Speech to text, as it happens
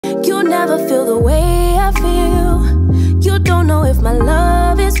You'll never feel the way I feel. You don't know if my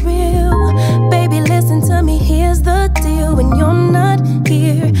love is real. Baby, listen to me, here's the deal. When you're not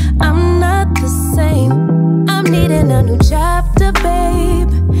here, I'm not the same. I'm needing a new chapter, babe.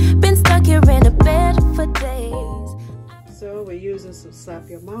 Been stuck here in a bed for days. So we're using some Slap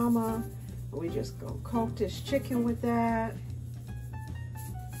Your Mama. We just gonna coat this chicken with that.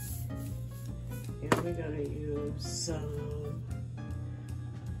 And we're gonna use some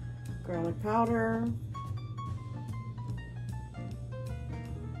garlic powder.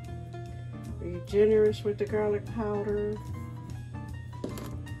 Be generous with the garlic powder.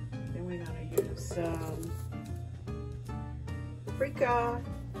 Then we're gonna use some paprika.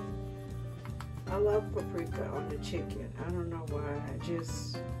 I love paprika on the chicken. I don't know why. I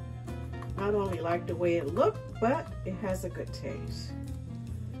just not only like the way it looks, but it has a good taste.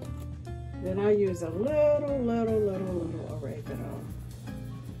 Then I use a little oregano.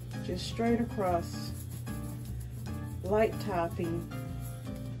 Just straight across, light topping.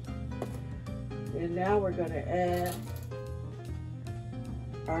 And now we're gonna add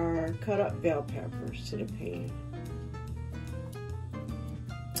our cut up bell peppers to the pan.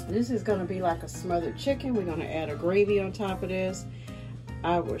 This is gonna be like a smothered chicken. We're gonna add a gravy on top of this.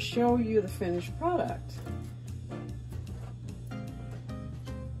 I will show you the finished product.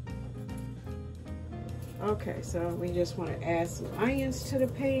 Okay, so we just want to add some onions to the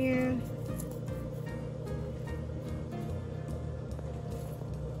pan.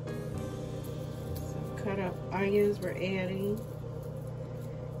 Some cut up onions we're adding.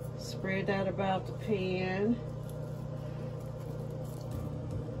 Spread that about the pan.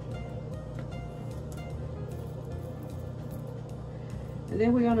 And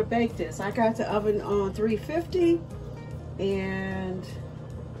then we're gonna bake this. I got the oven on 350, and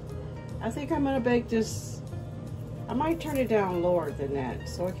I think I'm gonna bake this. I might turn it down lower than that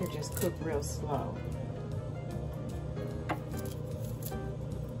so it can just cook real slow.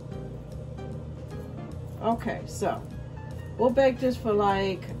 Okay, so we'll bake this for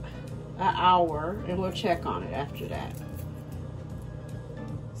like an hour and we'll check on it after that.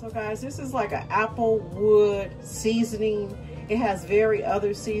 So guys, this is like an applewood seasoning. It has very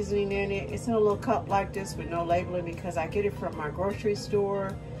other seasoning in it. It's in a little cup like this with no labeling because I get it from my grocery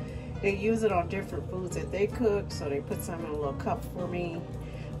store. They use it on different foods that they cook, so they put some in a little cup for me.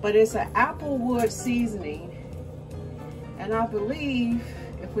 But it's an applewood seasoning. And I believe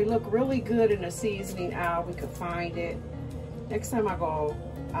if we look really good in the seasoning aisle, we can find it. Next time I go,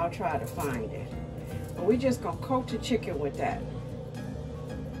 I'll try to find it. But we're just gonna coat the chicken with that.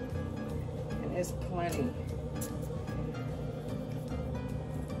 And there's plenty.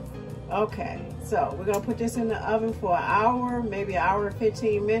 Okay, so we're gonna put this in the oven for an hour, maybe an hour and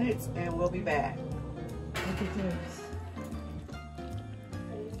 15 minutes, and we'll be back. Look at this.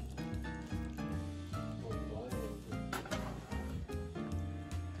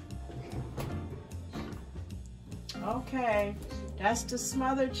 Okay, that's the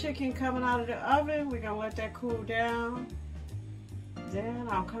smothered chicken coming out of the oven. We're gonna let that cool down. Then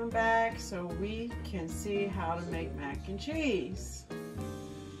I'll come back so we can see how to make mac and cheese.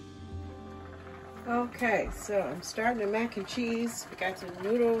 Okay, so I'm starting the mac and cheese. We got the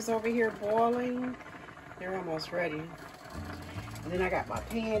noodles over here boiling. They're almost ready. And then I got my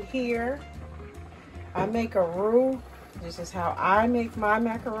pan here. I make a roux. This is how I make my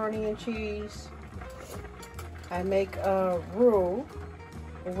macaroni and cheese. I make a roux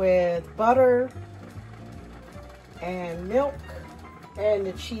with butter and milk and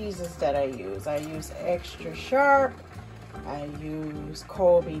the cheeses that I use. I use extra sharp. I use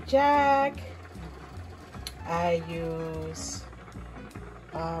Colby Jack. I use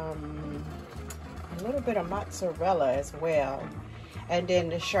a little bit of mozzarella as well, and then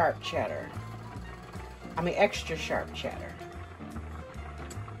the sharp cheddar. I mean extra sharp cheddar.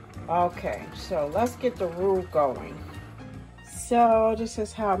 Okay, so let's get the roux going. So this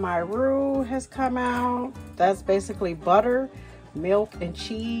is how my roux has come out. That's basically butter, milk, and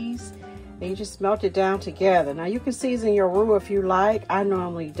cheese. And you just melt it down together. Now you can season your roux if you like. I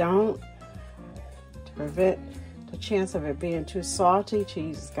normally don't, to prevent the chance of it being too salty.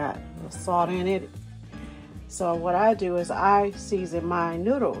 Cheese has got a little salt in it. So what I do is I season my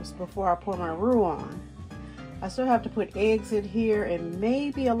noodles before I pour my roux on. I still have to put eggs in here and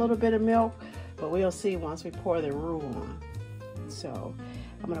maybe a little bit of milk, but we'll see once we pour the roux on. So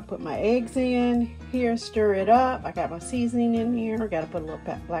I'm gonna put my eggs in here, stir it up. I got my seasoning in here. Got to put a little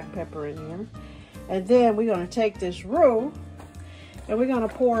black pepper in here. And then we're gonna take this roux and we're gonna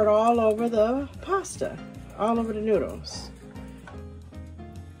pour it all over the pasta, all over the noodles.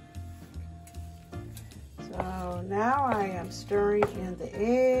 So now I am stirring in the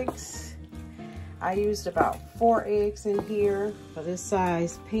eggs. I used about 4 eggs in here for this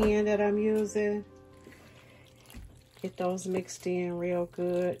size pan that I'm using. Get those mixed in real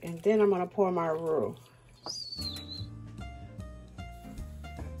good. And then I'm gonna pour my roux.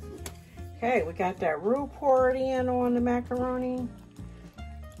 Okay, we got that roux poured in on the macaroni,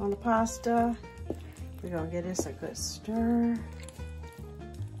 on the pasta. We're gonna give this a good stir.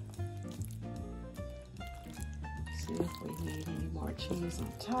 See if we need any more cheese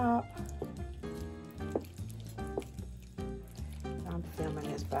on top. I'm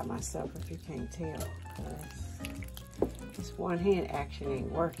filming this by myself if you can't tell, because this one hand action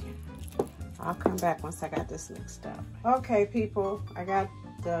ain't working. I'll come back once I got this mixed up. Okay, people, I got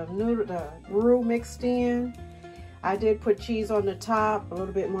the roux mixed in. I did put cheese on the top, a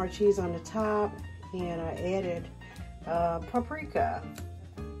little bit more cheese on the top, and I added paprika.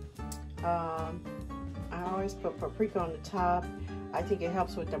 I always put paprika on the top. I think it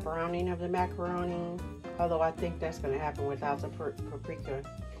helps with the browning of the macaroni, although I think that's going to happen without the paprika.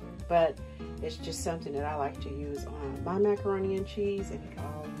 But it's just something that I like to use on my macaroni and cheese, and it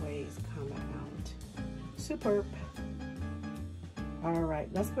always comes out superb. All right,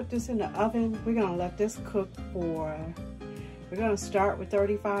 let's put this in the oven. We're gonna let this cook for, we're gonna start with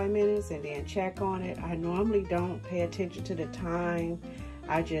 35 minutes and then check on it. I normally don't pay attention to the time.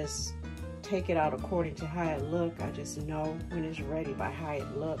 I just take it out according to how it looks. I just know when it's ready by how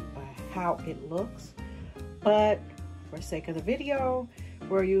it looks. But for the sake of the video,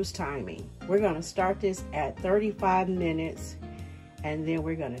 we'll use timing. We're gonna start this at 35 minutes and then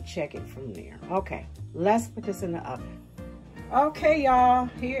we're gonna check it from there. Okay, let's put this in the oven. Okay, y'all,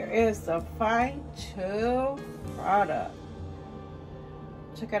 here is the fine-tuned product.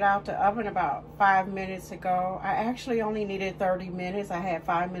 Took it out the oven about 5 minutes ago. I actually only needed 30 minutes. I had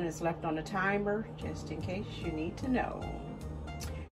 5 minutes left on the timer, just in case you need to know.